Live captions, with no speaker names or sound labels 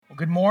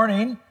Good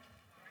morning.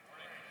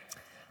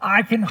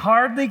 I can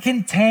hardly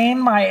contain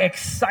my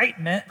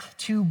excitement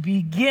to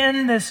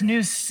begin this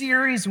new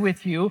series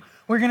with you.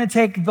 We're going to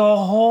take the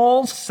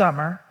whole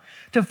summer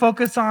to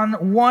focus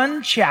on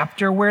one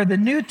chapter where the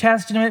New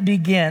Testament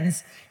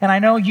begins. And I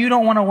know you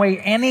don't want to wait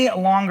any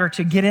longer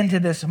to get into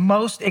this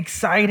most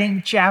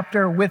exciting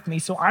chapter with me.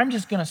 So I'm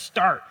just going to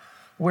start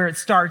where it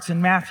starts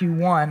in Matthew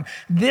 1.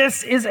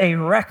 This is a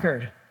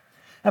record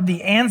of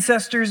the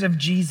ancestors of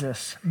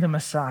Jesus, the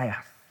Messiah,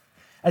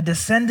 a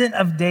descendant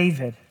of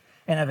David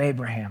and of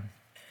Abraham.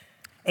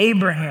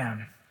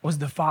 Abraham was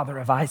the father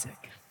of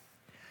Isaac.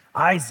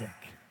 Isaac,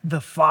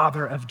 the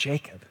father of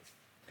Jacob.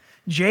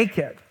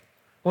 Jacob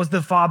was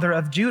the father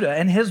of Judah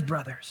and his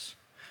brothers.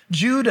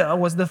 Judah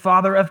was the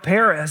father of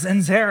Perez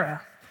and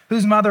Zerah,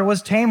 whose mother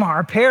was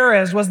Tamar.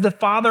 Perez was the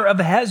father of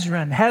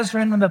Hezron.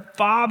 Hezron was the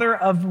father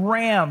of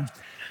Ram.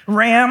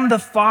 Ram, the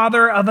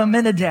father of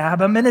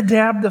Amminadab.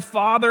 Amminadab, the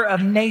father of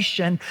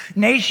Nahshon.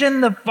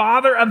 Nahshon, the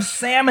father of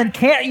Salmon.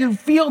 Can't you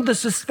feel the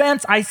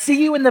suspense? I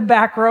see you in the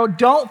back row.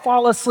 Don't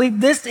fall asleep.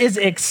 This is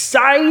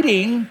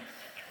exciting.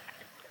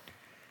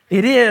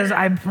 It is,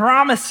 I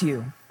promise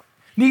you.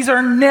 These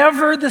are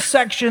never the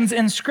sections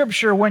in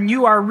Scripture when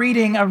you are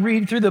reading a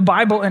read through the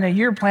Bible in a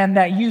year plan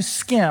that you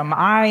skim.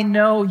 I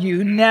know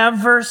you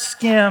never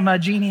skim a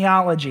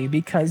genealogy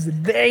because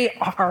they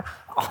are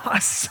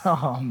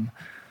awesome.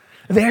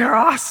 They're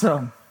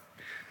awesome.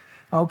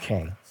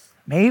 Okay,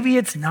 maybe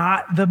it's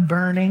not the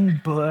burning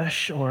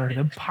bush or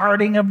the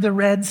parting of the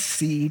Red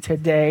Sea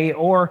today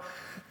or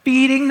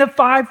feeding the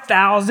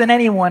 5,000.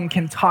 Anyone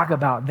can talk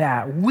about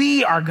that.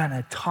 We are going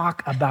to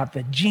talk about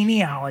the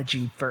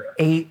genealogy for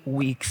 8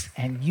 weeks,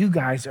 and you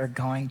guys are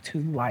going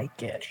to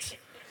like it.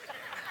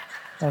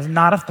 That's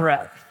not a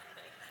threat.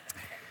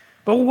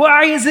 But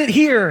why is it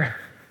here?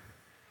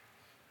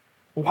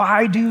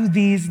 Why do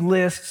these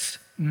lists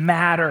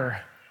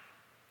matter?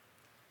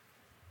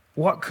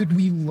 What could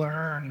we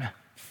learn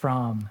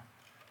from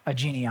a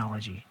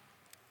genealogy?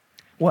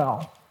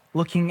 Well,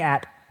 looking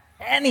at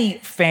any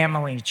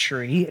family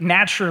tree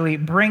naturally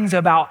brings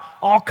about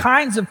all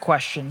kinds of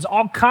questions,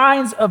 all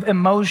kinds of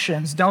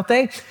emotions, don't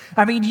they?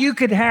 I mean, you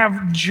could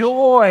have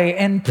joy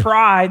and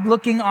pride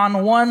looking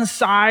on one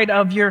side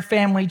of your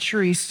family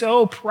tree,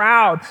 so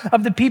proud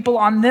of the people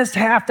on this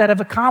half that have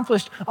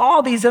accomplished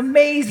all these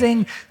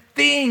amazing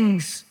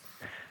things.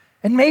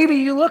 And maybe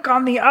you look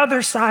on the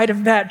other side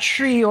of that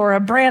tree or a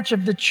branch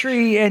of the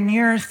tree and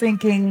you're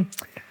thinking,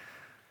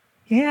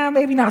 yeah,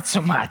 maybe not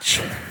so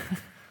much.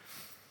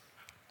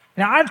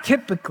 Now, I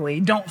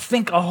typically don't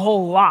think a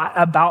whole lot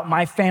about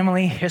my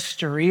family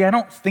history. I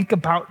don't think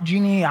about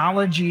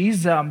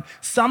genealogies.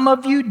 Some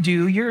of you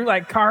do. You're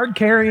like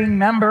card-carrying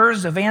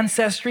members of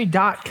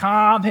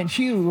Ancestry.com and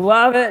you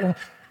love it.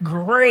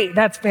 Great,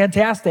 that's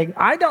fantastic.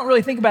 I don't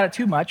really think about it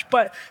too much,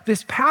 but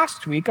this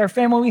past week, our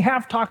family, we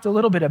have talked a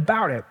little bit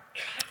about it.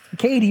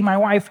 Katie, my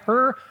wife,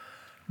 her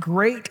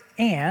great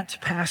aunt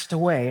passed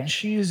away, and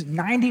she's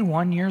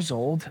 91 years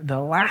old, the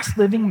last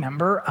living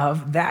member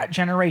of that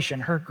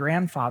generation, her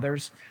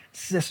grandfather's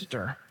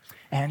sister.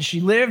 And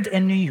she lived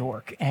in New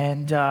York,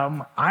 and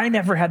I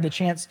never had the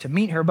chance to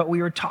meet her, but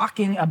we were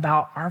talking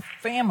about our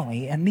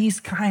family and these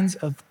kinds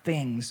of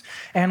things.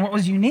 And what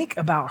was unique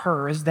about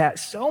her is that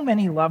so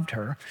many loved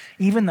her,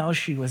 even though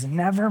she was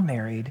never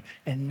married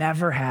and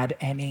never had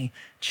any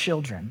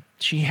children.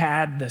 She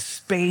had the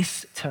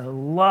space to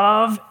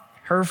love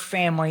her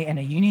family in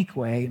a unique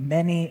way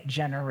many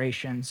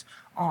generations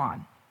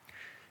on.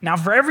 Now,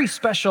 for every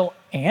special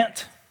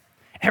aunt,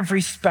 every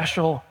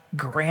special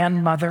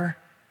grandmother,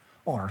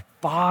 or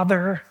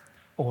father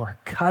or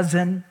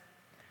cousin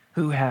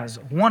who has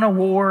won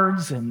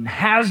awards and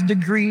has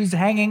degrees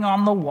hanging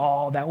on the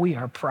wall that we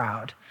are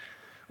proud.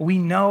 We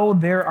know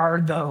there are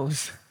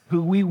those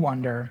who we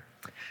wonder,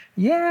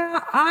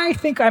 yeah, I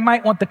think I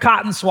might want the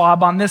cotton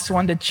swab on this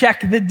one to check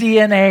the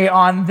DNA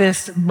on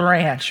this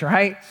branch,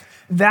 right?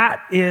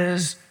 That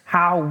is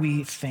how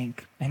we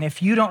think. And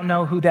if you don't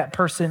know who that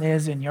person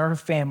is in your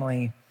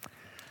family,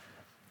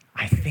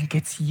 I think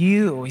it's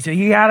you. So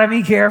you gotta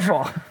be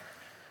careful.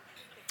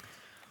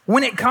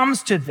 When it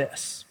comes to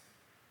this,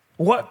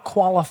 what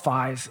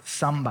qualifies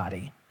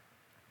somebody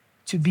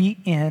to be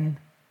in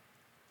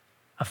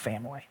a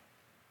family?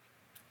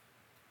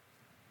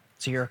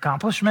 Is it your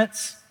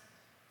accomplishments?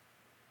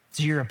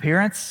 Is it your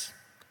appearance?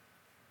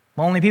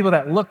 Only people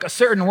that look a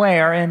certain way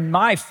are in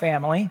my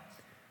family.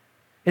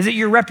 Is it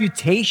your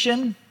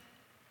reputation?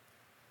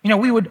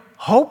 We would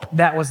hope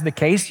that was the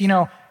case.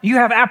 You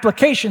have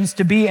applications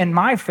to be in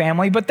my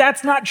family, but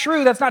that's not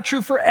true. That's not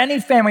true for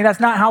any family. That's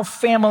not how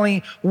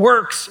family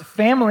works.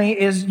 Family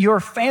is your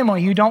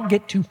family. You don't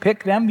get to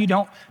pick them. You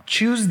don't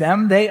choose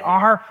them. They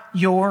are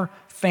your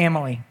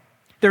family.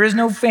 There is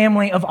no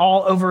family of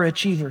all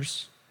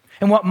overachievers.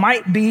 And what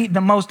might be the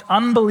most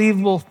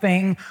unbelievable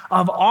thing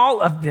of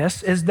all of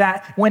this is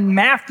that when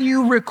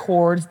Matthew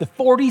records the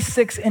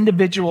 46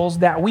 individuals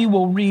that we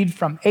will read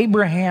from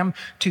Abraham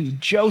to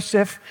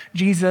Joseph,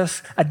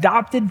 Jesus'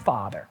 adopted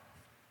father,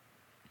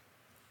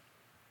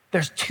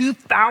 there's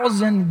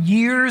 2,000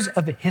 years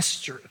of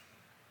history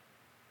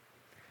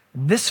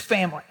This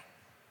family,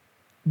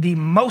 the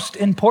most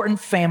important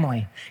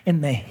family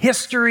in the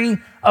history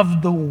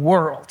of the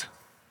world,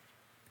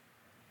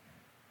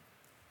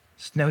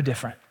 it's no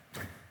different.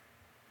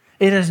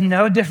 It is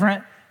no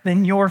different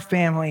than your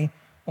family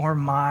or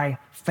my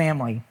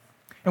family.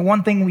 And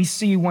one thing we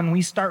see when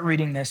we start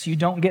reading this, you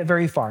don't get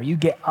very far. You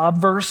get a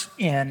verse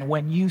in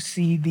when you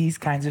see these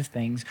kinds of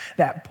things,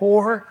 that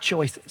poor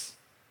choices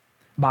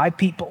by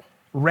people,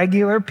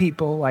 regular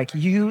people like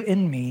you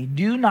and me,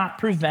 do not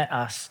prevent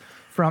us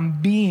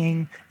from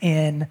being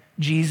in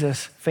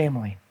Jesus'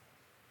 family.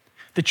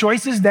 The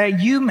choices that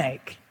you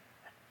make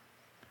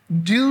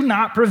do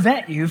not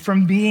prevent you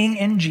from being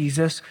in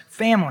Jesus'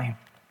 family.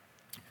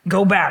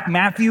 Go back,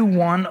 Matthew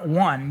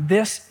 1:1.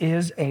 This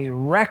is a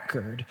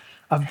record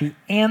of the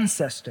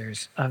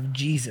ancestors of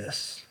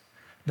Jesus,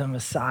 the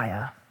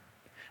Messiah,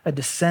 a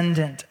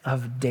descendant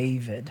of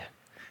David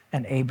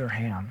and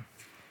Abraham.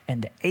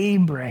 And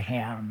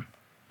Abraham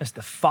is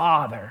the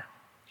father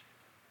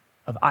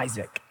of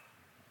Isaac.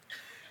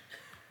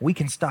 We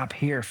can stop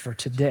here for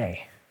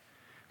today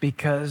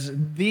because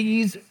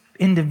these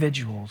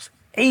individuals,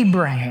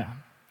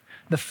 Abraham,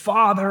 the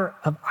father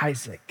of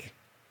Isaac,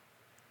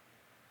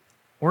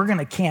 we're going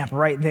to camp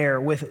right there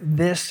with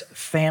this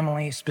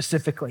family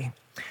specifically.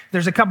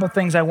 There's a couple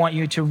things I want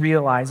you to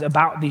realize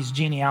about these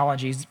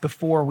genealogies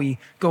before we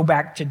go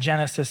back to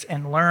Genesis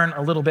and learn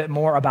a little bit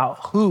more about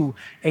who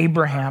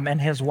Abraham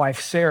and his wife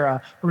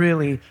Sarah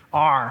really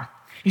are.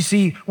 You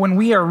see, when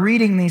we are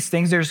reading these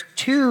things, there's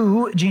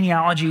two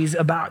genealogies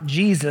about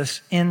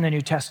Jesus in the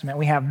New Testament.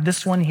 We have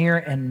this one here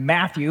in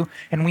Matthew,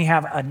 and we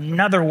have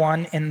another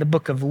one in the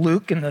book of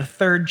Luke in the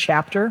 3rd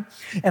chapter,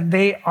 and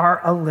they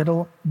are a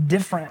little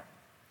different.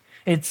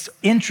 It's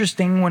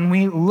interesting when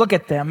we look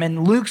at them,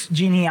 and Luke's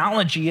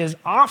genealogy is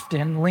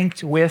often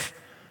linked with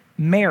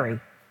Mary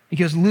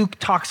because Luke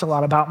talks a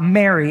lot about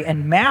Mary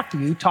and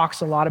Matthew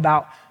talks a lot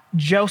about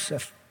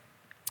Joseph.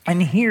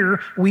 And here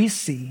we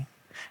see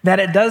that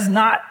it does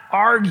not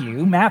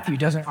argue, Matthew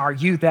doesn't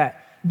argue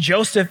that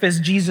Joseph is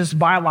Jesus'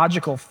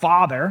 biological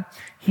father.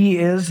 He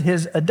is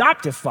his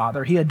adoptive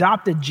father. He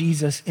adopted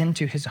Jesus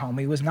into his home.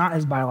 He was not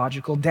his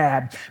biological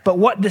dad. But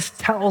what this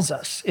tells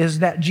us is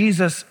that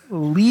Jesus'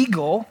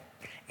 legal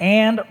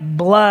and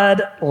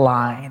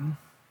bloodline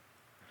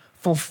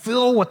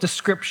fulfill what the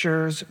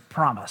scriptures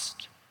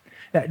promised,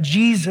 that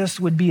Jesus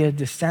would be a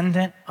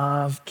descendant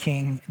of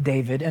King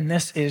David, and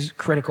this is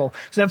critical.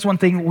 So that's one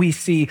thing we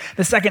see.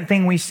 The second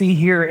thing we see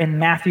here in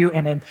Matthew,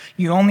 and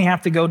you only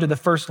have to go to the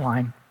first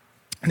line.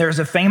 There's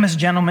a famous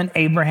gentleman,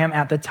 Abraham,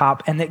 at the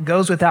top, and it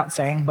goes without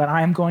saying, but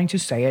I am going to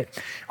say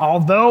it.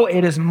 Although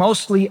it is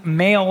mostly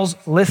males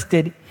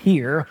listed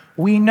here,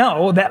 we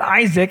know that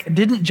Isaac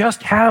didn't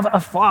just have a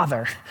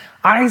father.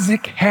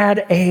 Isaac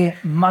had a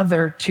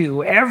mother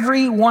too.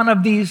 Every one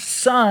of these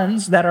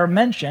sons that are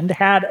mentioned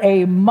had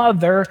a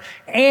mother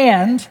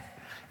and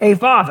a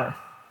father.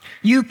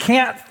 You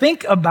can't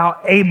think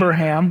about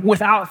Abraham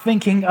without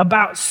thinking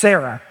about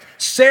Sarah.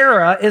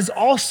 Sarah is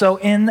also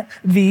in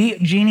the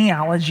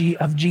genealogy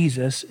of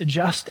Jesus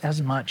just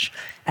as much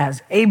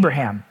as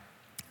Abraham.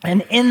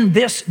 And in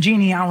this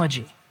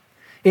genealogy,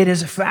 it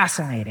is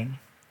fascinating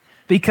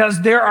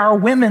because there are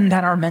women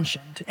that are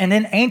mentioned. And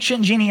in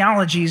ancient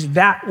genealogies,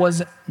 that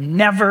was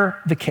never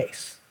the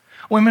case.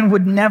 Women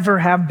would never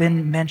have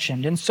been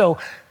mentioned. And so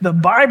the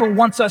Bible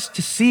wants us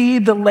to see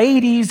the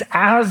ladies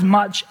as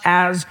much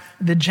as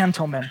the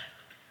gentlemen.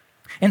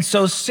 And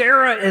so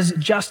Sarah is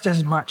just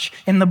as much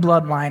in the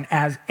bloodline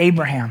as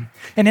Abraham.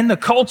 And in the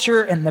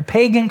culture, in the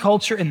pagan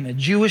culture, in the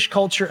Jewish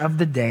culture of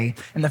the day,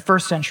 in the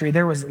 1st century,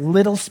 there was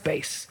little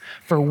space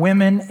for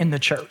women in the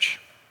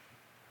church,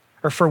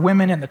 or for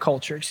women in the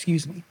culture,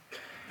 excuse me.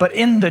 But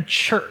in the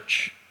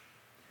church,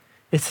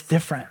 it's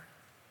different.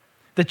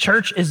 The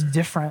church is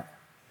different.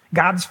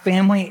 God's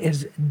family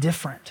is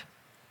different.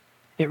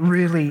 It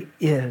really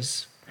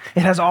is.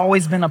 It has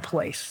always been a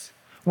place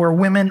where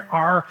women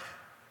are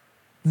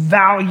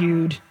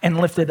valued and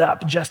lifted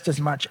up just as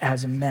much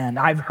as men.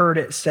 I've heard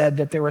it said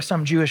that there were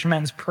some Jewish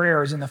men's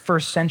prayers in the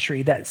 1st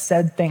century that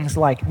said things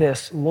like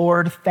this: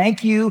 Lord,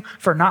 thank you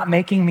for not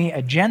making me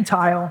a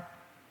Gentile,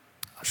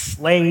 a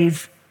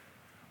slave,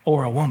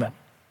 or a woman.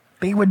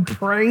 They would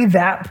pray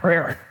that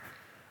prayer.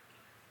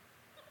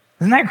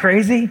 Isn't that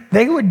crazy?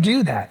 They would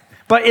do that.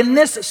 But in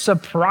this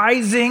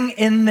surprising,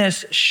 in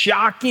this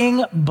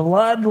shocking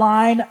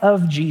bloodline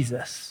of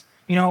Jesus,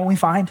 you know what we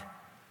find?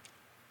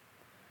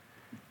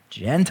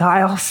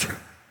 Gentiles,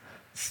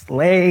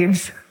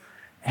 slaves,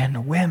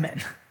 and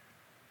women.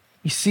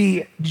 You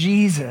see,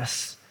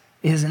 Jesus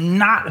is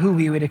not who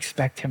we would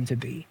expect him to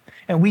be.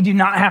 And we do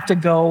not have to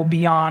go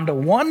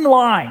beyond one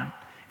line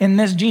in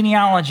this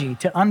genealogy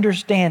to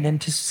understand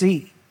and to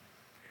see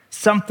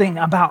something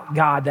about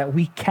God that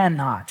we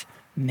cannot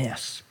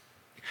miss.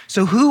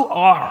 So who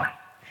are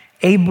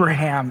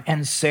Abraham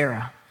and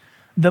Sarah,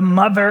 the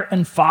mother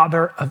and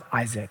father of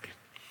Isaac?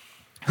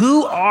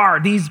 Who are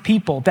these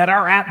people that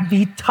are at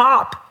the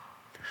top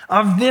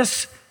of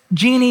this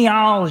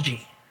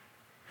genealogy?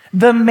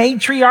 the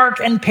matriarch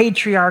and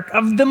patriarch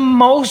of the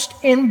most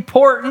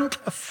important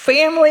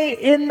family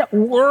in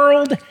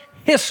world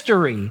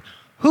history.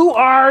 Who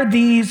are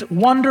these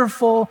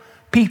wonderful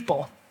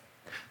people?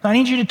 I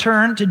need you to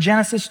turn to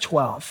Genesis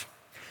 12,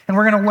 and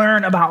we're going to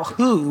learn about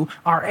who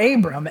are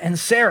Abram and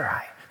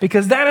Sarai,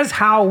 because that is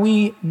how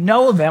we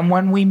know them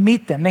when we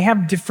meet them. They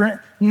have different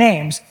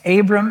names,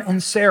 Abram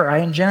and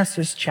Sarai, in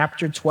Genesis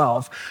chapter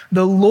 12.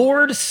 The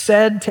Lord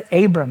said to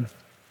Abram,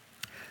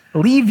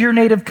 "Leave your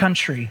native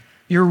country,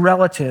 your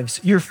relatives,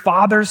 your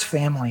father's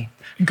family.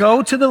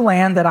 Go to the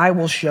land that I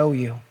will show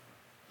you.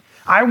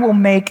 I will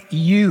make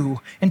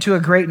you into a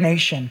great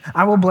nation.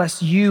 I will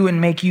bless you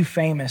and make you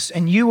famous,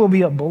 and you will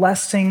be a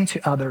blessing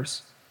to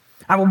others.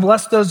 I will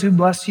bless those who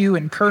bless you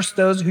and curse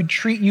those who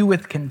treat you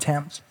with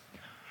contempt.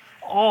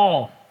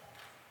 All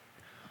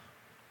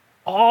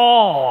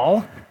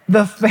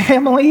the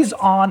families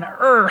on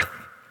earth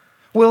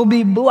will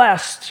be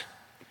blessed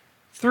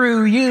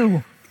through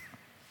you."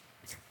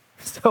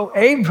 So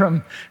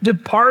Abram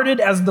departed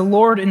as the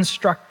Lord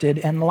instructed,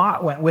 and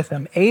Lot went with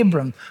him.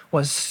 Abram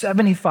was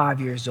 75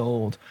 years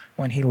old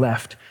when he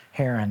left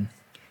Haran.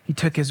 He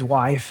took his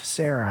wife,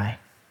 Sarai,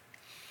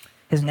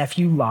 his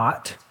nephew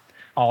Lot,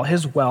 all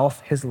his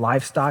wealth, his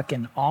livestock,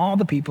 and all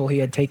the people he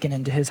had taken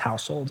into his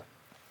household.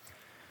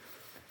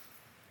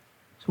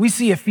 So we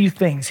see a few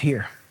things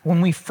here.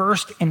 When we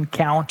first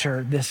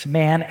encounter this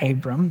man,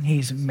 Abram,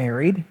 he's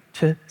married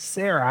to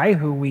Sarai,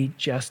 who we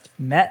just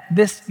met.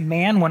 This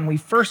man, when we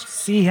first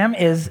see him,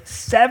 is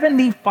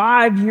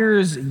 75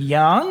 years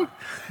young.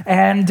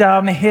 And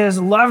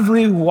his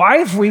lovely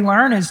wife, we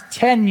learn, is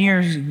 10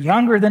 years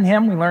younger than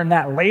him. We learn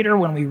that later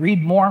when we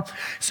read more.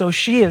 So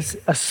she is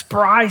a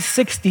spry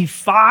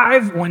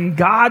 65 when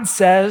God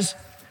says,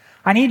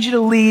 "I need you to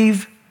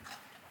leave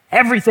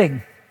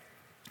everything.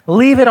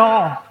 Leave it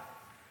all."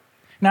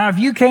 Now, if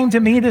you came to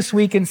me this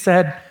week and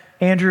said,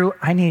 "Andrew,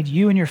 I need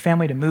you and your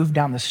family to move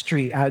down the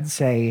street," I'd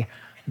say,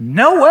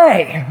 "No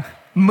way.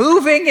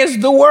 Moving is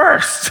the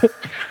worst.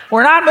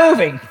 We're not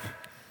moving."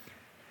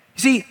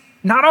 See,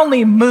 not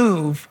only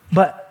move,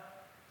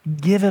 but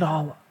give it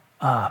all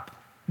up.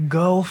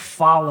 Go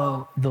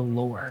follow the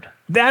Lord.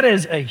 That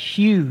is a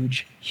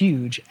huge,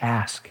 huge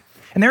ask.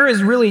 And there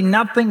is really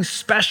nothing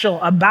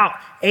special about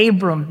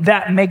Abram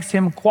that makes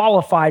him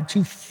qualified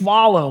to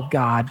follow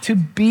God, to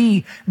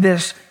be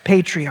this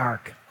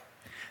patriarch.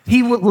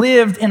 He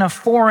lived in a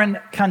foreign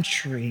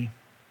country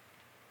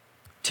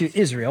to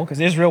Israel,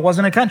 because Israel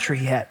wasn't a country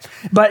yet.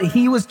 But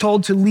he was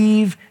told to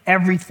leave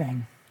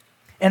everything.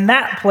 In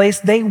that place,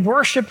 they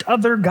worshiped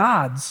other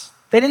gods.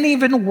 They didn't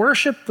even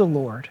worship the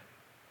Lord.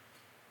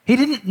 He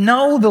didn't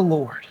know the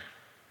Lord.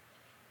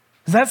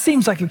 That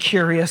seems like a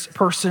curious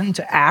person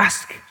to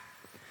ask.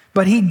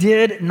 But he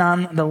did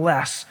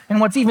nonetheless. And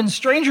what's even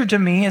stranger to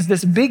me is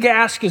this big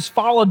ask is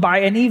followed by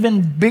an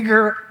even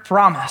bigger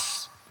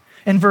promise.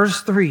 In verse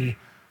 3,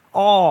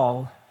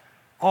 all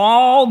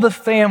the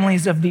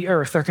families of the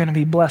earth are going to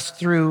be blessed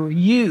through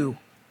you,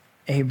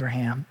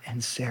 Abraham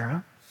and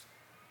Sarah.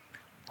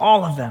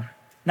 All of them.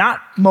 Not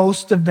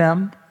most of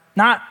them,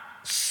 not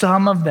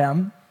some of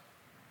them.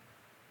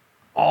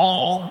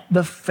 All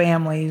the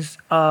families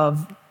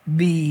of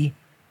the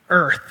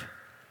earth.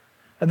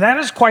 That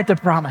is quite the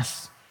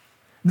promise.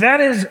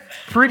 That is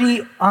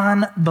pretty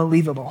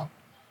unbelievable.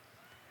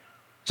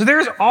 So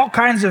there's all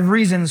kinds of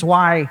reasons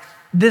why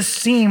this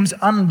seems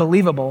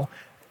unbelievable.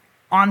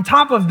 On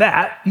top of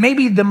that,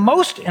 maybe the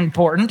most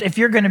important, if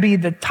you're going to be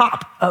the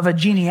top of a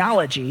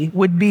genealogy,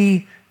 would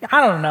be, I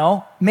don't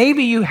know,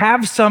 maybe you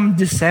have some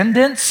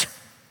descendants.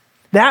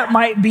 That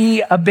might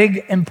be a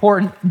big,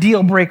 important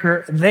deal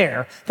breaker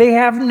there. They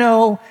have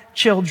no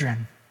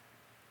children.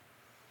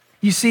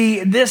 You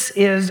see, this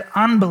is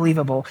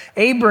unbelievable.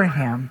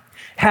 Abraham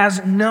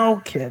has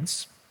no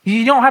kids.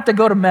 You don't have to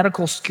go to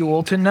medical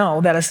school to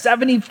know that a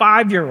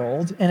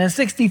 75-year-old and a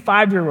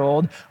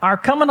 65-year-old are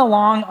coming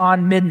along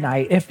on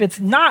midnight. If it's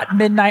not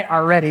midnight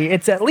already,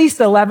 it's at least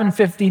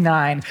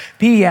 11:59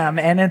 p.m.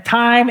 and the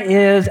time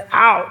is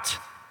out.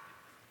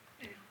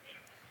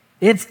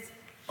 It's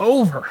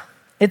over.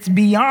 It's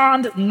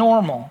beyond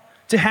normal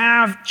to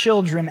have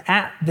children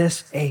at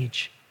this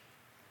age.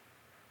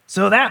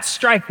 So that's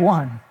strike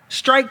one.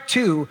 Strike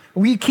two,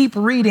 we keep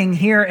reading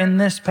here in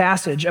this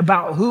passage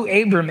about who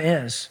Abram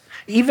is.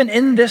 Even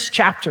in this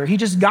chapter, he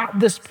just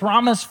got this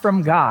promise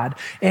from God.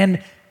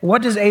 And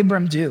what does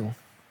Abram do?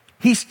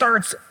 He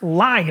starts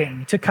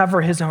lying to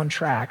cover his own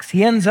tracks.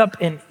 He ends up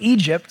in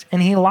Egypt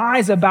and he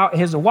lies about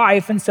his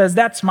wife and says,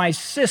 "That's my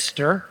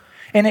sister."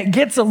 And it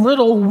gets a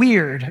little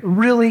weird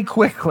really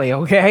quickly,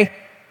 okay?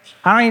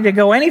 I don't need to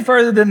go any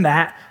further than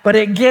that, but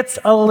it gets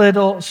a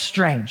little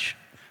strange.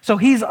 So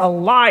he's a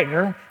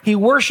liar, he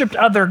worshiped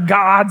other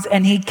gods,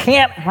 and he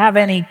can't have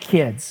any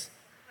kids.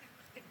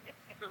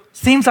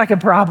 Seems like a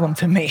problem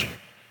to me.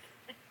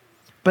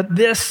 But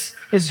this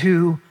is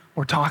who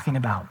we're talking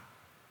about.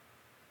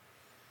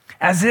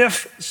 As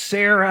if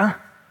Sarah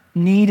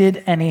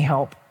needed any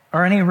help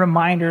or any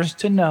reminders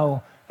to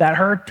know that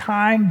her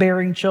time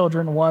bearing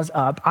children was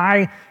up.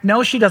 I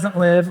know she doesn't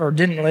live or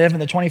didn't live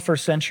in the 21st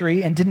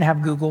century and didn't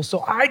have Google,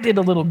 so I did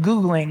a little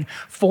Googling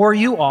for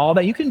you all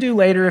that you can do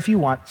later if you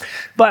want.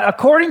 But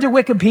according to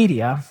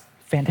Wikipedia,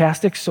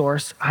 fantastic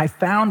source, I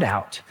found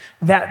out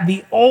that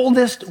the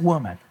oldest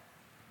woman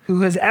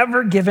who has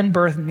ever given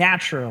birth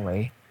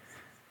naturally,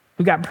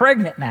 who got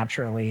pregnant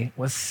naturally,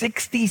 was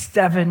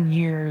 67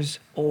 years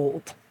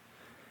old.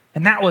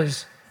 And that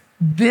was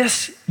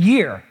this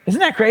year.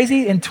 Isn't that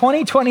crazy? In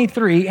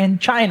 2023, in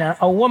China,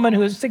 a woman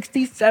who is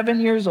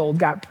 67 years old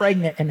got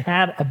pregnant and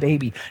had a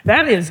baby.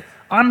 That is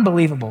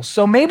unbelievable.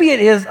 So maybe it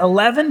is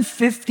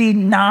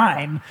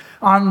 11:59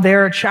 on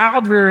their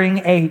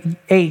child-rearing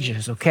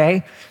ages,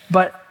 okay?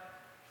 But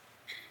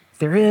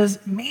there is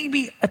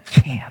maybe a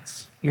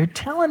chance. You're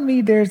telling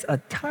me there's a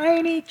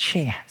tiny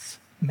chance,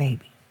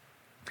 maybe.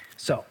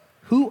 So,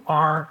 who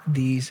are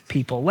these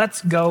people?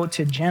 Let's go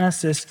to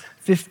Genesis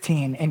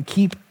 15 and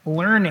keep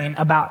learning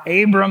about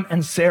Abram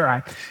and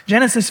Sarai.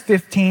 Genesis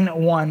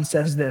 15:1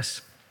 says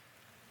this: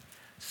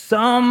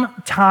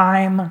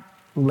 sometime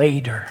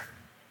later.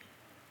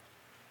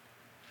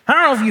 I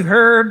don't know if you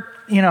heard,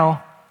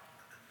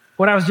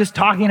 what I was just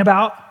talking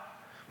about.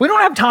 We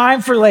don't have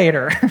time for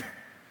later.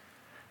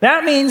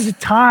 That means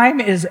time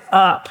is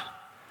up.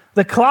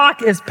 The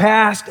clock is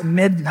past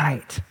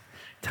midnight.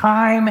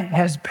 Time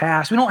has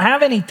passed. We don't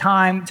have any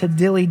time to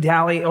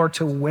dilly-dally or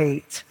to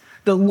wait.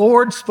 The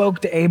Lord spoke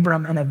to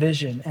Abram in a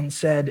vision and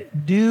said,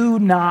 "Do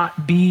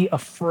not be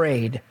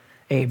afraid,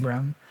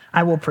 Abram.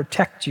 I will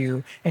protect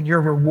you, and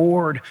your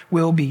reward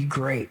will be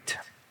great."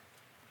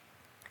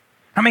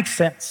 That makes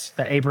sense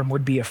that Abram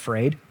would be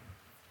afraid.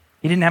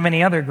 He didn't have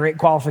any other great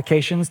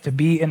qualifications to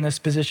be in this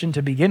position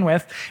to begin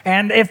with.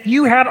 And if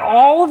you had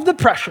all of the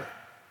pressure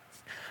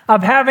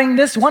of having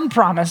this one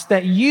promise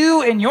that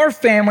you and your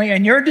family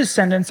and your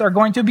descendants are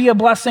going to be a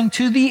blessing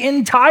to the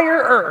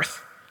entire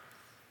earth,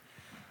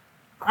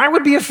 I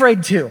would be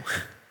afraid too.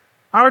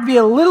 I would be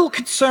a little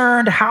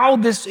concerned how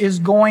this is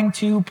going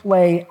to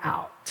play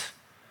out.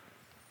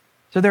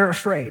 So they're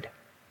afraid.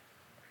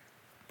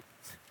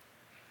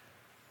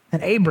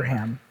 And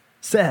Abraham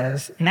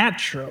says,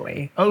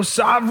 naturally, "O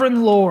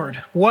sovereign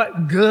Lord,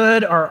 what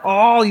good are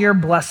all your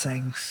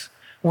blessings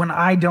when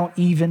I don't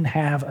even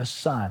have a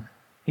son?"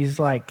 He's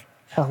like,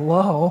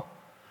 hello,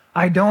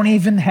 I don't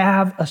even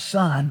have a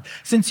son.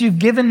 Since you've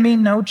given me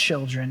no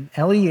children,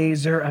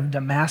 Eliezer of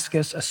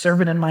Damascus, a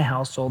servant in my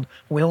household,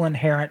 will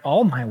inherit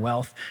all my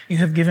wealth. You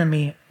have given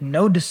me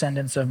no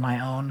descendants of my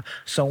own,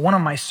 so one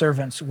of my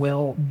servants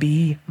will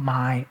be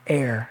my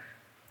heir.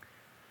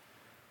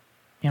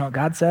 You know what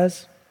God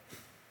says?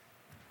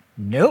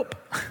 Nope,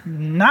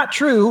 not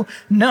true.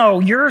 No,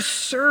 your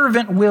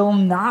servant will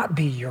not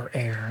be your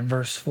heir. In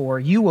verse 4,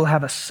 you will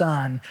have a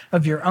son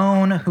of your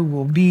own who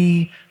will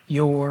be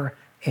your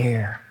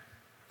heir.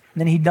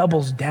 And then he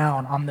doubles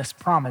down on this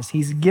promise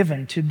he's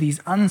given to these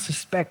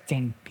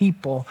unsuspecting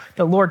people.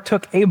 The Lord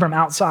took Abram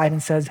outside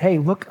and says, hey,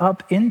 look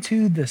up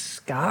into the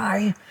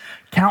sky,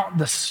 count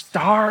the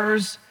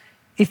stars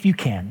if you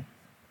can.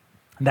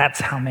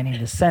 That's how many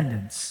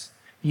descendants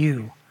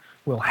you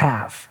will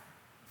have.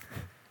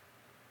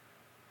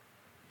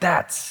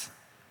 That's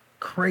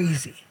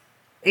crazy.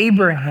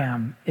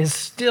 Abraham is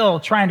still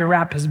trying to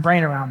wrap his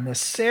brain around this.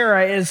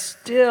 Sarah is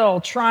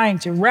still trying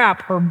to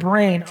wrap her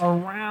brain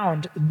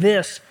around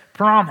this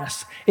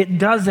promise. It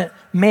doesn't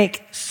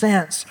make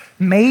sense.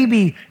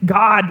 Maybe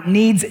God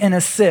needs an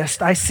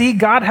assist. I see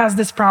God has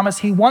this promise.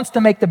 He wants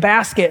to make the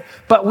basket,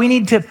 but we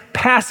need to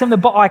pass him the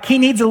ball. Like he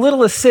needs a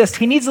little assist.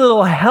 He needs a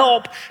little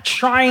help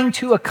trying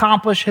to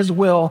accomplish his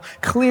will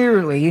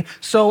clearly.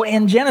 So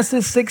in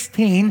Genesis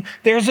 16,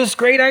 there's this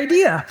great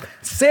idea.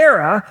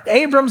 Sarah,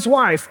 Abram's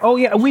wife. Oh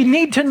yeah, we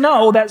need to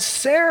know that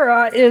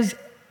Sarah is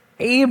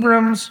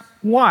Abram's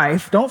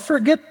wife. Don't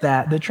forget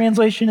that. The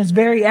translation is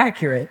very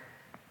accurate.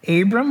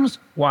 Abram's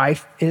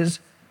wife is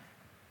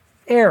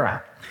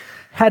Sarah,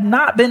 had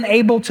not been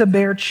able to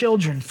bear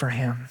children for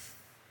him.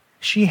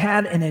 She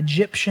had an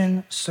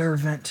Egyptian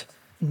servant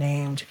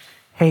named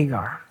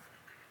Hagar.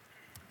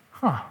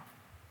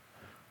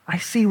 I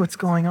see what's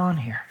going on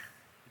here.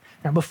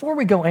 Now, before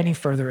we go any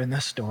further in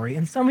this story,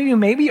 and some of you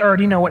maybe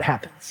already know what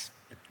happens,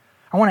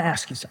 I want to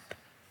ask you something.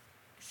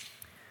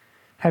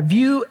 Have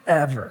you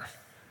ever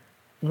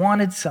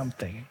wanted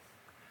something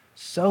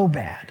so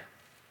bad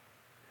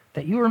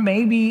that you were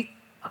maybe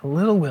a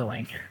little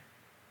willing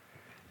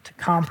to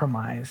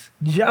compromise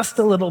just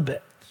a little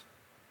bit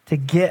to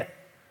get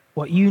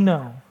what you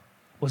know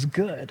was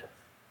good,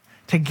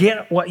 to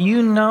get what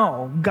you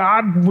know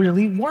God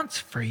really wants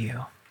for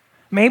you?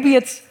 Maybe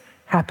it's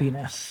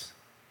happiness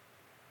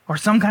or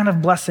some kind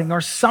of blessing or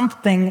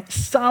something,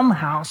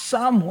 somehow,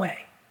 some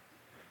way.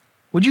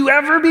 Would you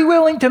ever be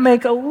willing to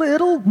make a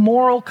little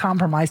moral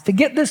compromise to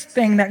get this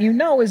thing that you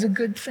know is a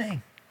good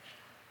thing?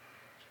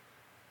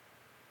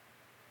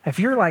 If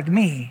you're like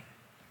me,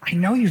 I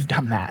know you've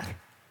done that.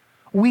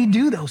 We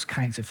do those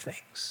kinds of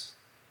things.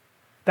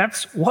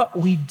 That's what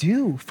we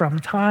do from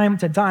time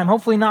to time.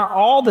 Hopefully not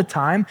all the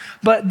time,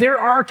 but there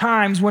are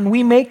times when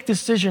we make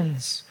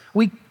decisions.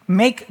 We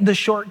make the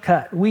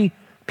shortcut. We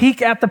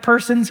peek at the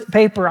person's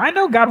paper. I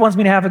know God wants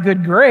me to have a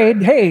good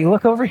grade. Hey,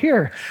 look over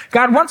here.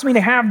 God wants me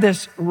to have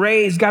this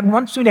raise. God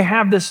wants me to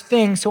have this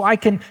thing so I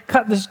can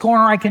cut this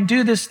corner. I can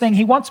do this thing.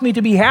 He wants me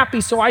to be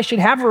happy, so I should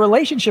have a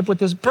relationship with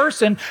this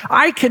person.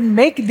 I can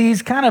make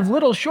these kind of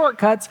little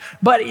shortcuts,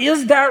 but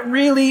is that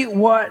really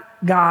what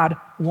God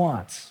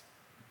wants?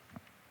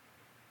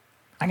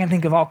 I can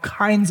think of all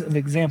kinds of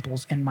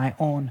examples in my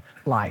own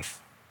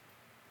life.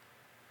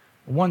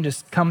 One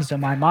just comes to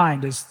my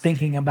mind is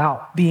thinking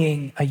about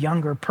being a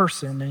younger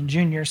person in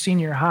junior,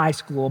 senior high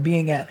school,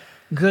 being at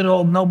good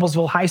old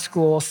Noblesville High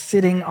School,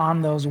 sitting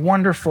on those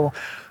wonderful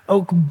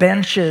oak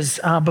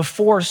benches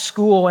before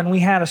school. And we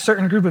had a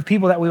certain group of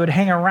people that we would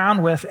hang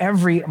around with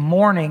every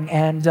morning.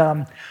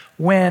 And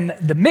when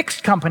the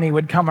mixed company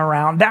would come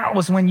around, that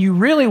was when you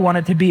really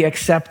wanted to be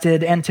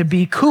accepted and to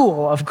be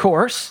cool, of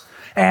course.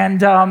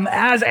 And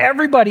as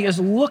everybody is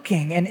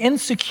looking and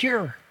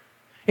insecure,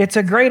 it's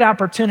a great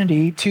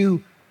opportunity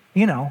to,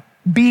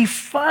 be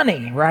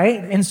funny,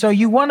 right? And so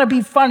you want to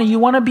be funny, you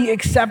want to be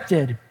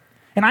accepted.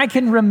 And I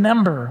can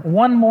remember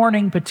one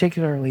morning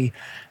particularly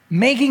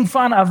making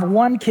fun of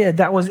one kid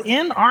that was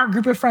in our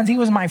group of friends. He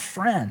was my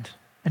friend,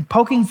 and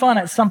poking fun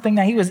at something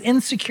that he was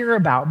insecure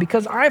about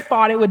because I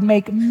thought it would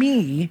make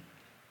me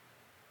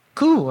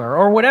cooler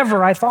or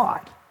whatever I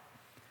thought.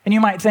 And you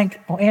might think,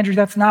 well, Andrew,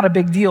 that's not a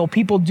big deal.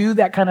 People do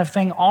that kind of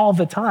thing all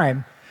the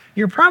time.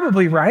 You're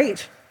probably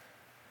right.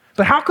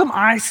 But how come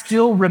I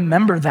still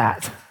remember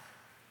that?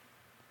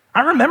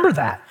 I remember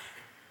that.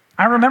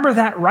 I remember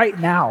that right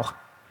now,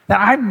 that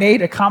I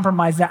made a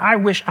compromise that I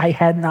wish I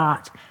had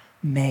not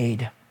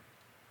made.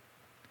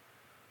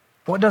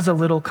 What does a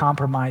little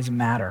compromise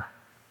matter?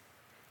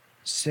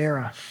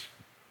 Sarah,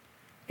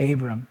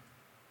 Abram,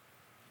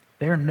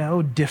 they're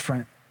no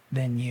different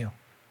than you.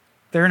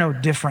 They're no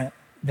different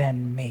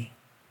than me.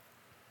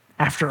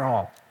 After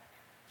all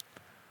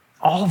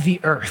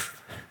the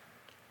earth,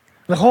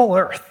 the whole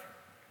earth,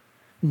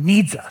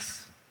 needs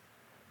us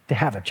to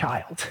have a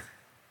child.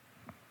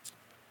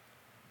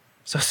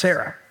 So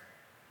Sarah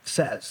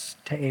says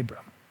to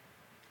Abram,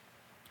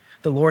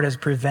 the Lord has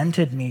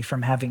prevented me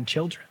from having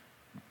children.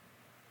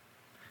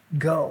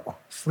 Go,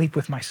 sleep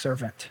with my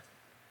servant.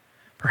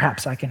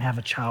 Perhaps I can have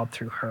a child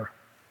through her.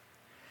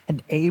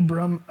 And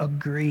Abram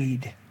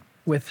agreed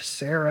with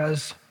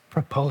Sarah's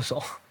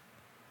proposal.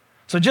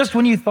 So just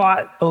when you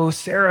thought,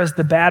 Sarah's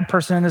the bad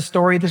person in the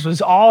story, this was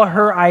all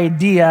her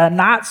idea,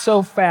 not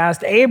so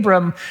fast.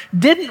 Abram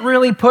didn't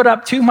really put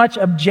up too much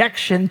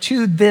objection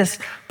to this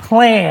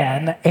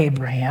plan,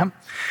 Abraham.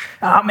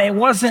 It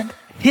wasn't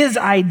his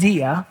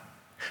idea,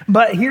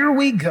 but here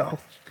we go.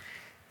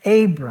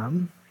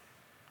 Abram,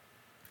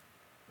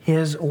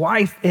 his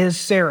wife is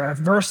Sarah.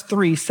 Verse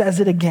 3 says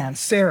it again.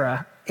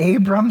 Sarah,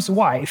 Abram's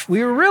wife.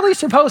 We were really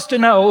supposed to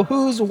know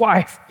whose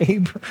wife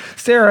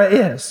Sarah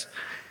is.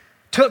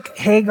 Took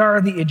Hagar,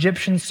 the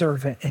Egyptian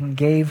servant, and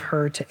gave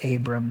her to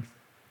Abram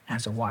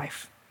as a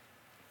wife.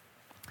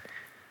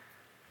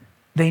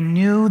 They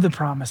knew the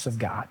promise of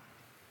God.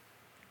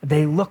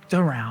 They looked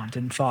around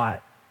and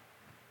thought,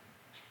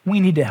 we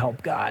need to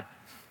help God.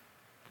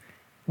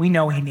 We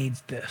know he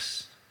needs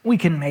this. We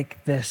can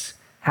make this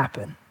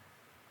happen.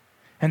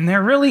 And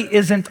there really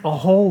isn't a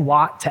whole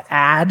lot to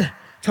add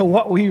to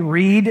what we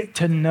read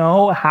to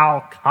know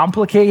how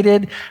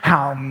complicated,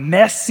 how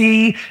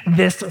messy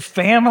this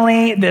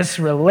family, this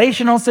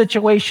relational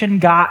situation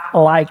got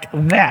like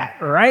that,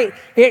 right?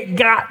 It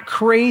got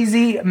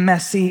crazy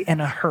messy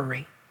in a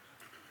hurry.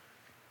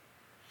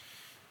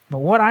 But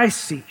what I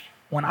see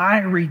when I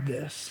read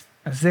this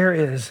is there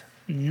is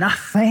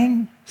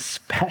nothing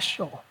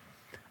special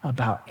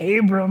about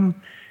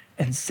Abram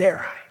and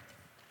Sarai.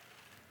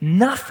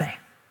 Nothing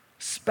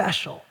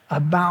special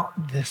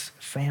about this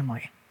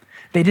family.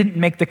 They didn't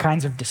make the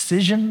kinds of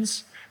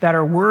decisions that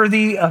are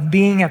worthy of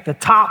being at the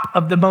top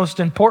of the most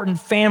important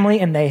family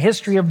in the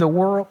history of the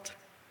world.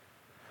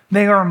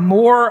 They are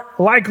more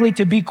likely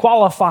to be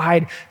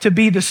qualified to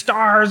be the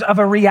stars of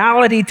a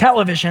reality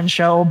television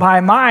show, by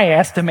my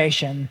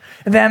estimation,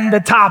 than the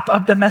top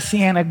of the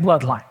Messianic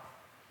bloodline.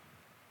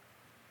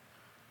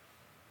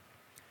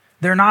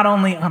 They're not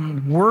only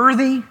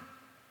unworthy,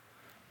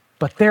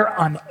 but they're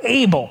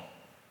unable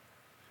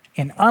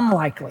and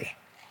unlikely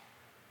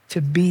to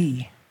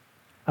be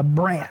a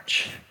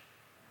branch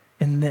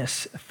in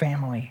this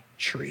family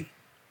tree.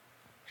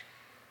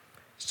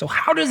 So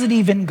how does it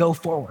even go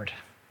forward?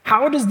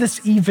 How does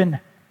this even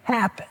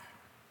happen?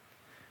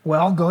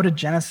 Well, go to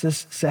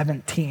Genesis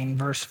 17,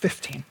 verse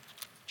 15.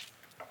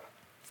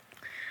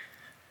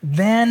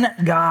 Then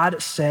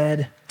God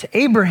said to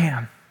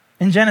Abraham,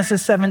 in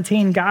Genesis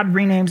 17, God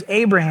renames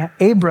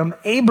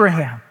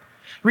Abram.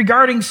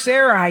 Regarding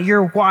Sarai,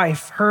 your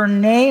wife, her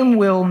name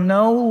will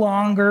no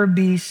longer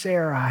be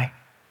Sarai.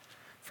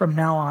 From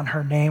now on,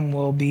 her name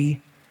will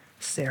be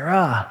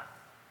Sarah.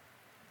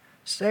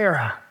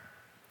 Sarah.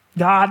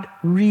 God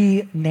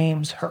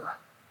renames her.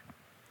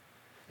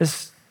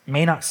 This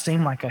may not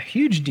seem like a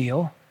huge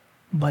deal,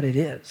 but it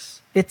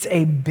is. It's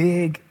a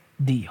big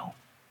deal.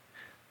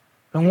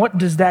 And what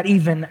does that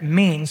even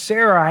mean?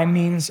 Sarai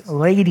means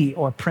lady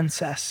or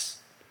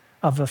princess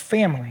of a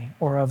family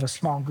or of a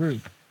small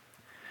group.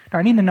 Now,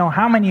 I need to know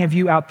how many of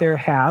you out there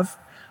have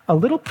a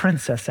little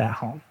princess at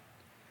home.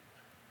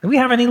 Do we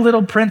have any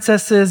little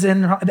princesses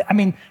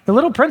the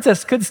little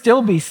princess could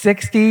still be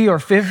 60 or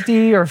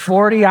 50 or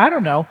 40, I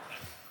don't know.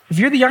 If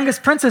you're the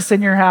youngest princess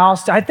in your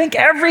house, I think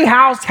every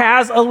house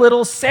has a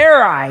little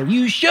Sarai.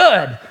 You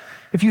should.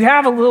 If you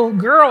have a little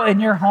girl in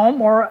your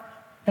home or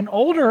an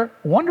older,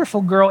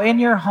 wonderful girl in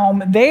your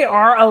home, they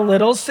are a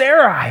little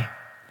Sarai.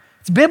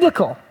 It's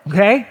biblical,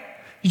 okay?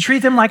 You treat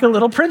them like a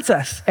little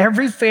princess.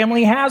 Every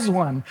family has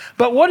one.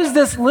 But what does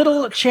this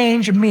little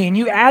change mean?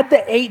 You add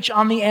the H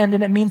on the end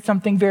and it means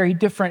something very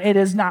different. It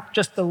is not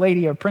just the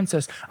lady or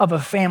princess of a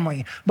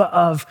family, but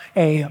of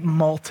a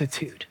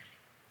multitude.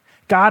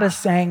 God is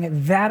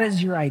saying that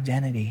is your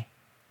identity.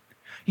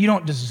 You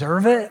don't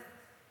deserve it,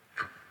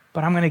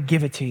 but I'm going to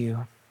give it to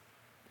you.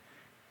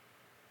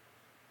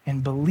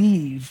 And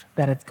believe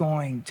that it's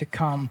going to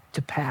come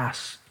to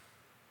pass.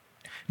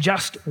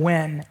 Just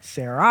when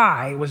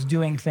Sarai was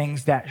doing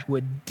things that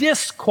would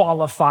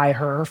disqualify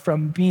her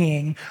from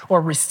being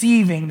or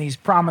receiving these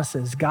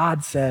promises,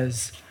 God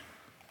says,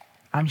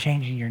 I'm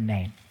changing your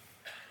name.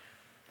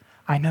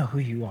 I know who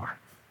you are.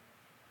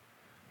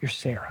 You're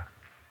Sarah.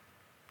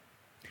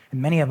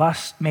 And many of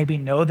us maybe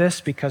know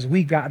this because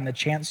we've gotten the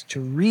chance to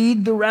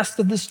read the rest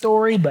of the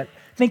story, but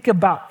think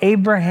about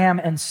Abraham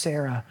and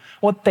Sarah,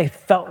 what they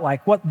felt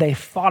like, what they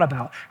thought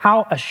about,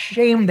 how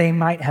ashamed they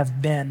might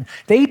have been.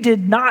 They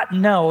did not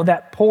know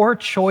that poor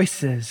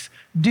choices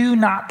do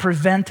not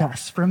prevent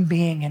us from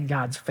being in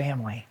God's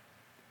family.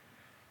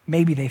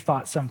 Maybe they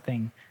thought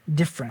something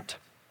different.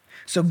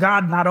 So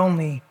God not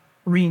only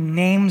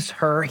renames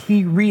her,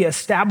 he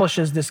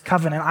reestablishes this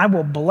covenant. I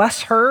will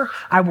bless her.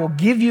 I will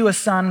give you a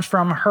son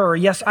from her.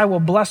 Yes, I will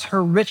bless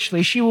her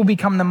richly. She will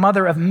become the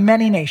mother of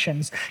many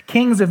nations.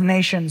 Kings of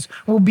nations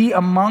will be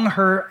among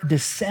her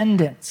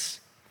descendants.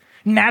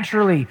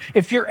 Naturally,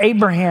 if you're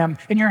Abraham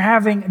and you're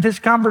having this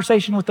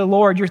conversation with the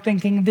Lord, you're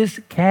thinking,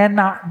 this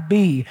cannot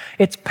be.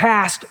 It's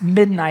past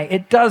midnight.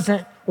 It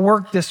doesn't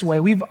work this way.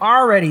 We've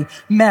already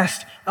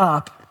messed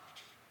up.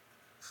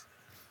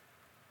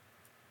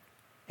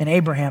 And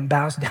Abraham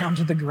bows down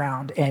to the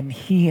ground and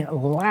he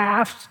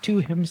laughs to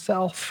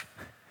himself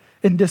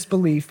in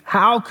disbelief.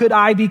 How could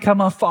I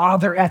become a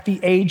father at the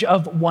age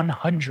of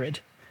 100?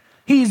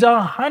 He's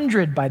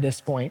 100 by this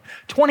point,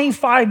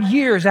 25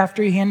 years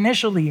after he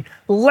initially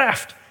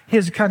left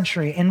his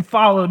country and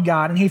followed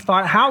God. And he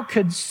thought, how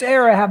could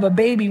Sarah have a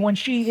baby when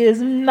she is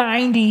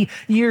 90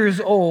 years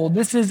old?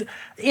 This is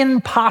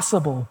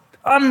impossible,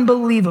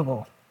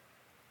 unbelievable.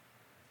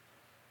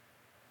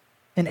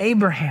 And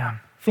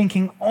Abraham,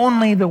 thinking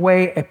only the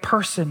way a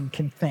person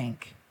can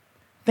think,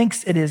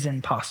 thinks it is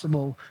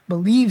impossible,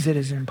 believes it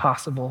is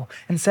impossible,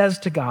 and says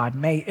to God,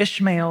 may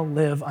Ishmael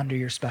live under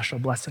your special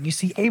blessing. You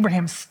see,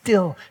 Abraham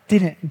still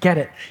didn't get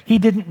it. He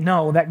didn't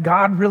know that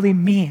God really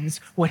means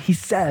what he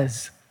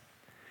says.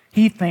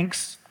 He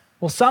thinks,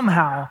 well,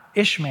 somehow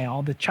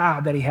Ishmael, the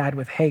child that he had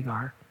with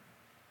Hagar,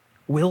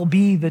 will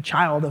be the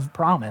child of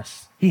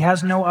promise. He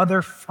has no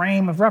other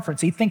frame of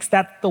reference. He thinks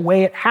that's the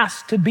way it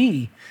has to be.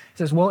 He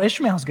says, well,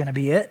 Ishmael's going to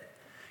be it.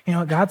 You know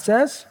what God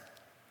says?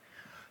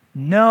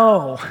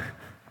 No.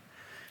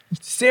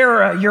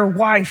 Sarah, your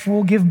wife,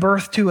 will give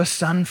birth to a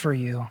son for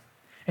you,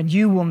 and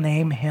you will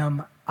name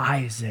him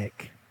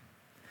Isaac.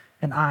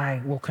 And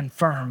I will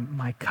confirm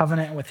my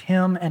covenant with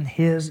him and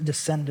his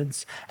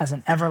descendants as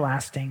an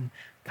everlasting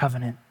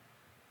covenant.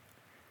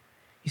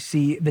 You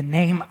see, the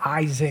name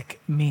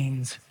Isaac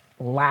means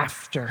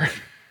laughter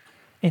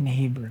in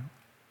Hebrew,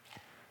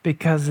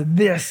 because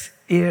this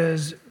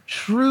is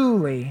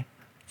truly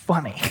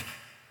funny.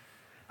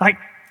 Like,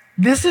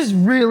 this is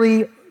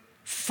really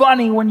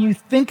funny when you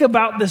think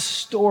about this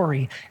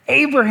story.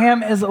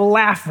 Abraham is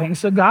laughing,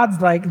 so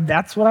God's like,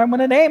 that's what I'm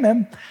going to name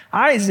him.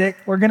 Isaac,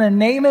 we're going to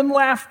name him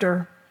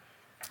Laughter.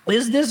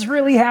 Is this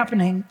really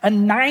happening? A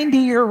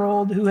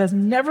 90-year-old who has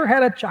never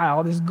had a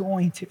child is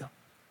going to.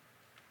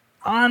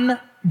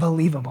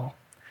 Unbelievable.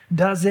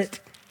 Does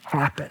it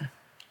happen?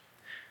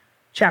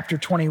 Chapter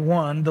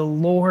 21, the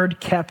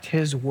Lord kept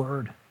his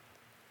word,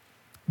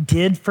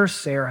 did for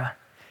Sarah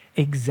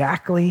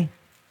exactly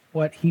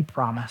what he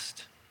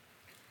promised.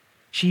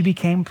 She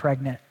became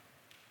pregnant.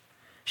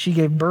 She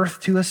gave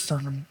birth to a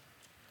son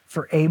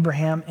for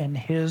Abraham in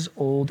his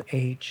old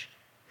age.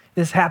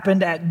 This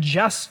happened at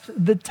just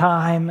the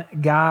time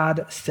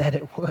God said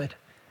it would.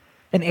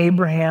 And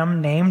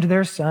Abraham named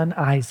their son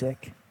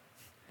Isaac.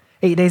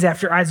 8 days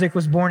after Isaac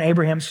was born,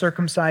 Abraham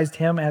circumcised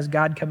him as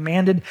God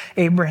commanded.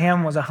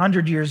 Abraham was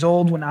 100 years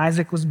old when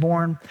Isaac was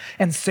born.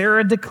 And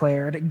Sarah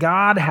declared,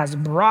 God has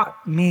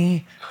brought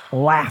me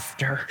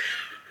laughter.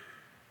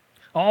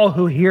 All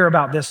who hear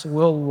about this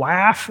will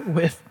laugh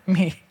with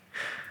me.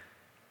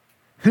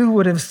 Who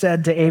would have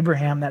said to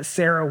Abraham that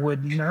Sarah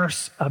would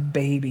nurse a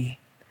baby?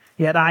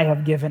 Yet I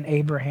have given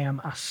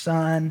Abraham a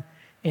son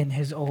in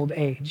his old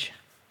age.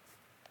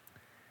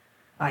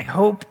 I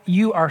hope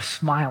you are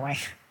smiling,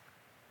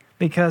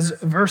 because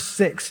verse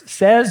 6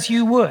 says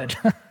you would.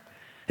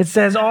 It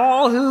says,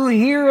 all who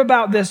hear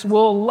about this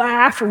will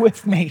laugh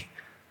with me.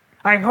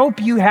 I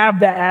hope you have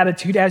that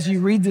attitude as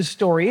you read this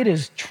story. It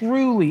is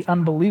truly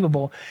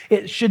unbelievable.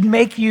 It should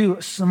make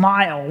you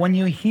smile when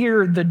you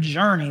hear the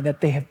journey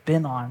that they have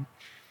been on.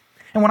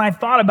 And when I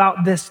thought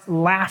about this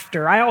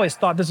laughter, I always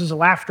thought this was a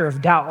laughter of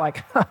doubt,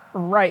 like,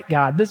 right,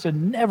 God, this would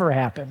never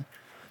happen.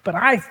 But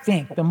I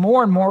think the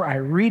more and more I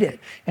read it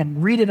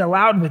and read it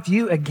aloud with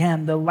you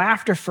again, the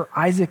laughter for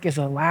Isaac is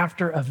a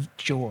laughter of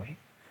joy.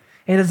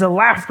 It is a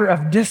laughter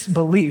of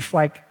disbelief,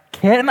 like,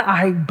 can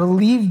I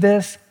believe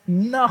this?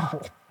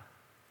 No.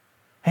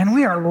 And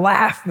we are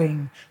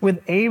laughing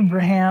with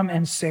Abraham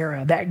and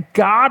Sarah that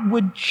God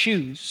would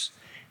choose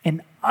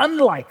an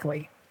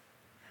unlikely,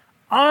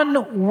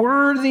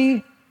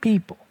 unworthy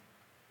people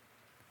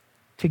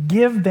to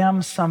give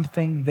them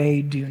something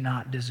they do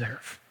not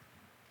deserve.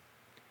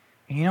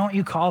 And you know what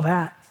you call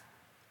that?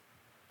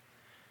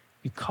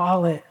 You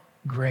call it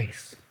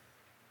grace.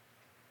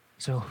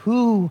 So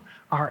who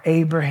are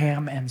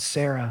Abraham and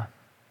Sarah?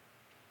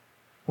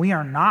 We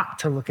are not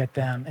to look at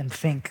them and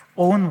think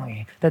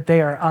only that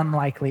they are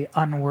unlikely,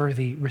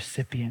 unworthy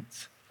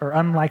recipients or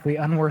unlikely,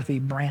 unworthy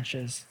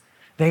branches.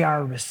 They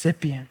are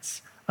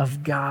recipients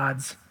of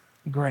God's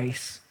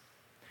grace.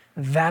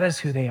 That is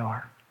who they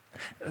are.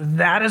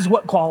 That is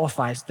what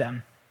qualifies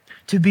them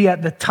to be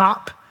at the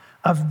top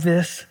of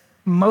this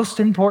most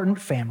important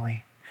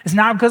family. It's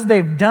not because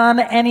they've done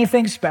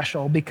anything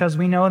special, because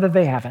we know that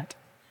they haven't.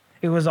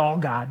 It was all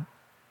God.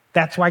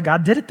 That's why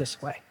God did it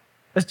this way.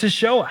 It's to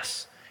show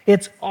us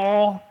it's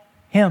all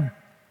Him.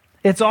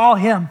 It's all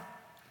Him.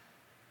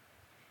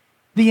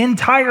 The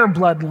entire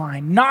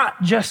bloodline,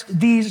 not just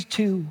these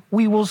two.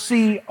 We will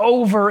see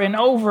over and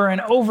over and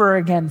over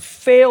again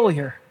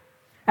failure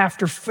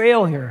after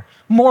failure,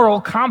 moral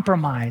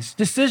compromise,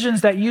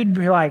 decisions that you'd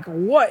be like,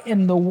 what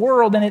in the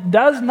world? And it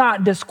does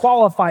not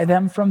disqualify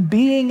them from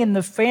being in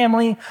the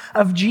family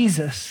of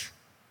Jesus.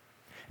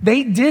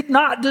 They did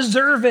not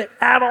deserve it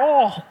at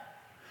all.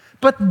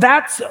 But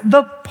that's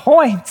the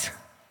point.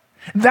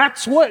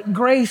 That's what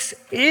grace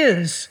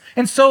is.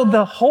 And so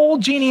the whole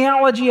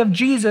genealogy of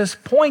Jesus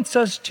points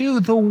us to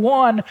the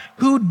one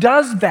who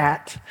does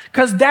that,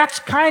 because that's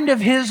kind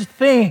of his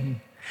thing,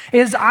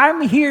 is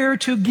I'm here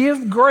to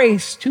give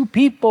grace to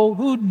people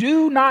who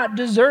do not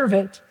deserve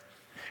it.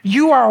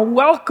 You are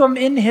welcome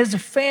in his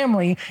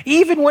family,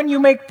 even when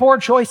you make poor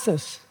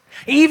choices,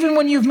 even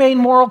when you've made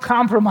moral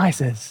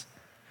compromises,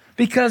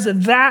 because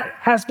that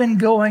has been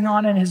going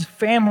on in his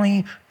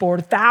family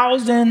for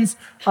thousands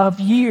of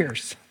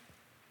years.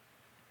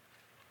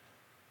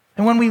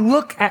 And when we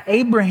look at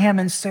Abraham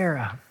and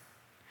Sarah,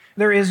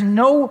 there is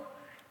no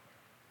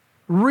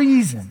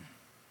reason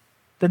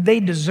that they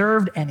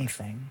deserved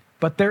anything,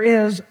 but there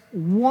is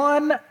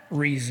one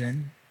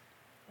reason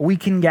we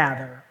can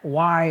gather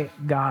why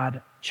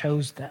God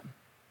chose them.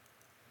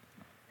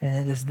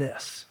 And it is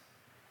this: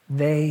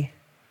 they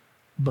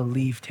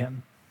believed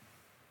him.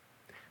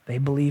 They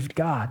believed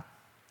God.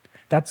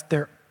 That's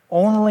their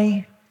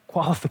only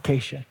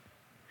qualification.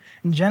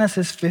 In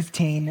Genesis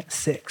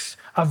 15:6,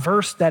 a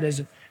verse that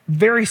is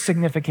very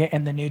significant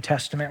in the New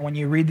Testament when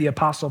you read the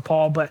Apostle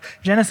Paul, but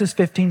Genesis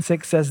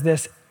 15:6 says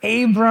this: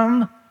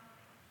 Abram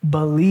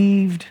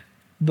believed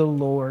the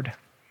Lord,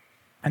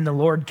 and the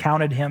Lord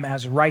counted him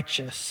as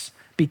righteous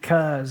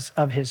because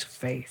of his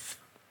faith.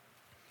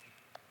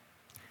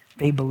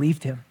 They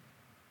believed him.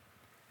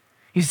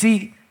 You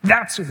see,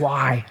 that's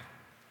why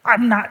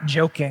I'm not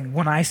joking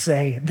when I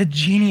say the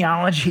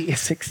genealogy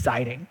is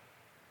exciting.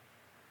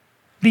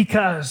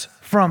 Because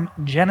from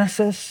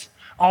Genesis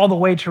all the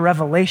way to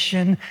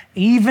Revelation,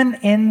 even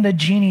in the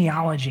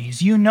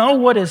genealogies, you know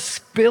what is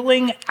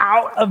spilling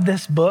out of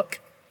this book?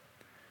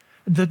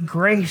 The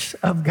grace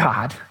of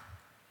God,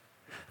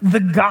 the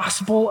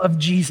gospel of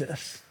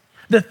Jesus.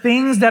 The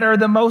things that are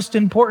the most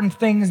important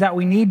things that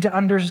we need to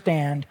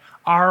understand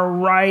are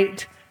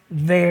right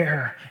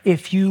there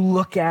if you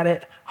look at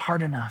it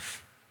hard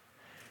enough.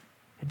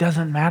 It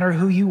doesn't matter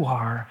who you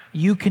are.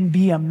 You can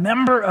be a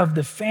member of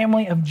the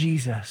family of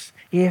Jesus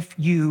if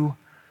you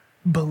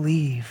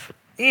believe.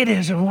 It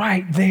is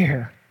right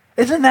there.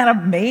 Isn't that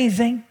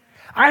amazing?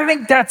 I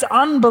think that's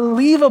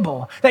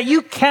unbelievable that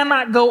you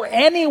cannot go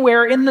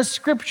anywhere in the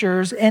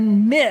scriptures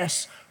and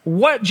miss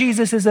what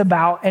Jesus is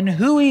about and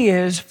who he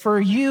is for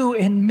you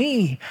and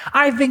me.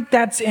 I think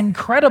that's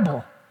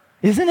incredible,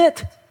 isn't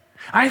it?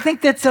 I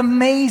think that's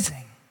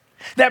amazing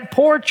that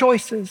poor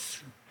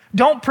choices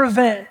don't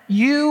prevent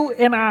you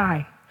and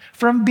I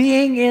from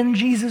being in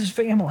Jesus'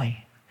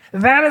 family.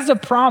 That is a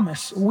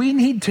promise we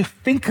need to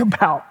think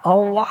about a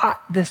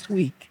lot this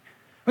week.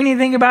 We need to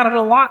think about it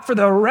a lot for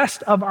the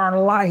rest of our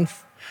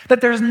life, that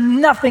there's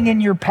nothing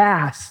in your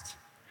past,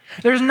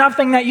 there's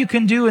nothing that you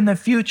can do in the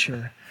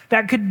future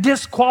that could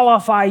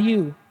disqualify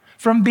you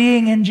from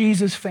being in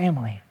Jesus'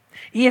 family.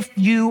 If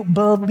you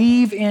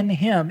believe in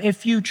him,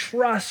 if you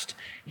trust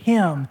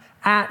him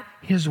at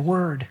his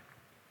word.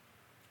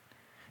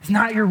 It's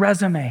not your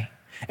resume.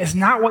 It's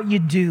not what you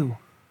do.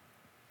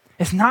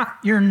 It's not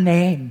your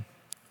name.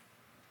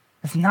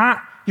 It's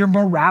not your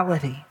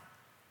morality.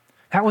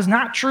 That was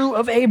not true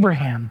of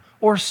Abraham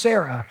or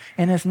Sarah,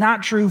 and it's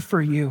not true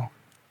for you.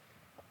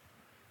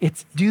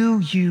 It's, do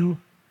you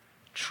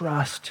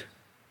trust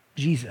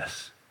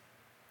Jesus?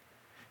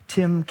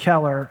 Tim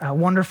Keller, a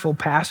wonderful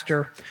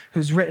pastor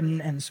who's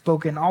written and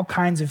spoken all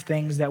kinds of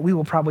things that we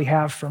will probably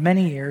have for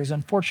many years.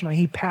 Unfortunately,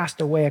 he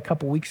passed away a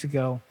couple weeks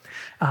ago.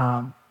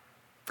 And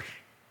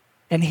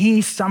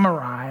he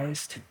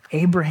summarized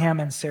Abraham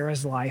and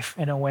Sarah's life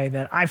in a way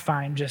that I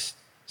find just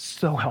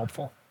so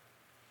helpful.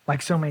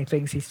 Like so many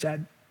things he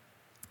said.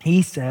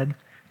 He said,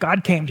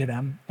 God came to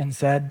them and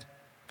said,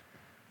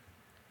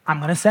 I'm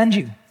going to send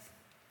you.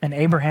 And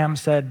Abraham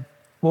said,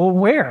 well,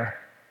 where?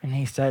 And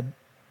he said,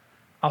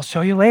 I'll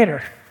show you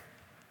later.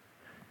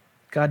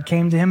 God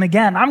came to him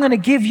again. I'm going to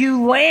give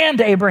you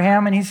land,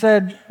 Abraham. And he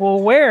said,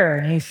 well, where?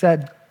 And he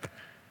said,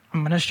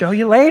 I'm going to show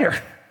you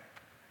later.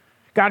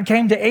 God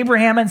came to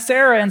Abraham and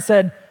Sarah and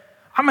said,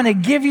 I'm going to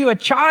give you a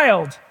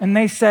child. And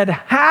they said,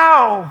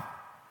 how?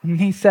 And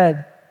he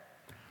said,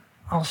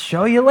 I'll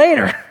show you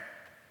later.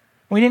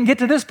 We didn't get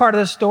to this part of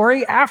the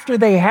story. After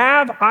they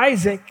have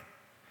Isaac,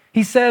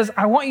 he says,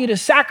 I want you to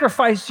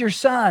sacrifice your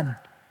son.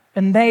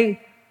 And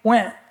they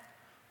went,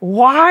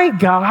 why,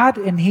 God?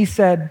 And he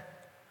said,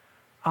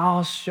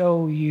 I'll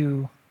show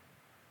you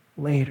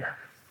later.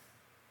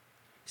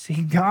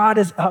 See, God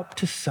is up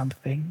to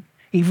something.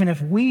 Even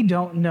if we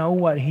don't know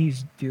what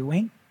he's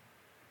doing,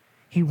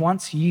 he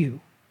wants you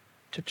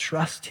to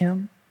trust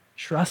him,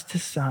 trust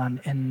his son,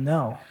 and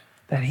know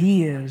that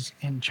he is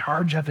in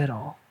charge of it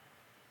all.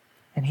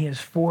 And he is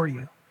for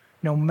you,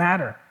 no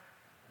matter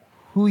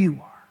who you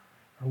are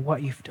or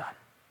what you've done.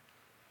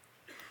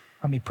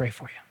 Let me pray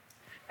for you.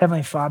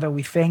 Heavenly Father,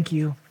 we thank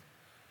you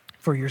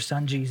for your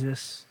son,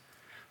 Jesus.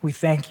 We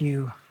thank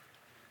you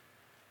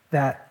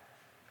that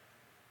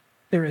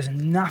there is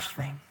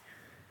nothing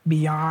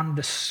beyond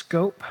the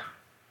scope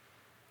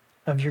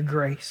of your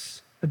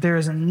grace, that there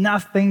is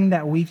nothing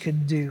that we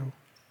could do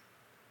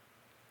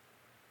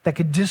that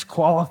could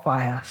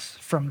disqualify us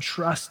from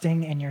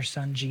trusting in your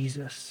son,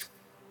 Jesus.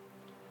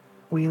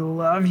 We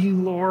love you,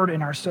 Lord,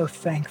 and are so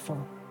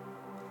thankful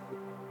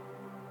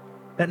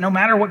that no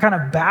matter what kind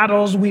of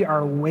battles we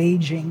are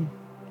waging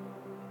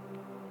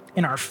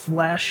in our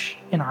flesh,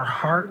 in our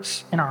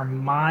hearts, in our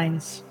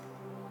minds,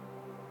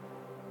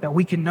 that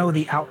we can know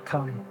the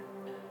outcome,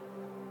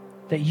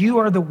 that you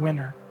are the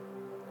winner,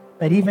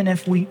 that even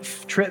if we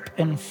trip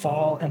and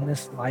fall in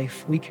this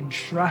life, we can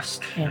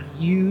trust in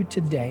you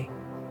today.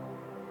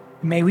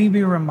 May we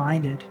be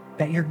reminded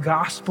that your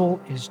gospel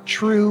is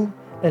true,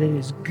 that it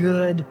is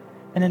good,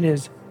 and it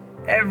is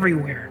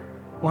everywhere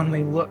when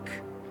we look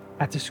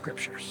at the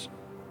scriptures.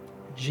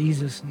 In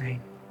Jesus'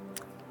 name,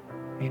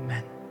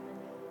 amen.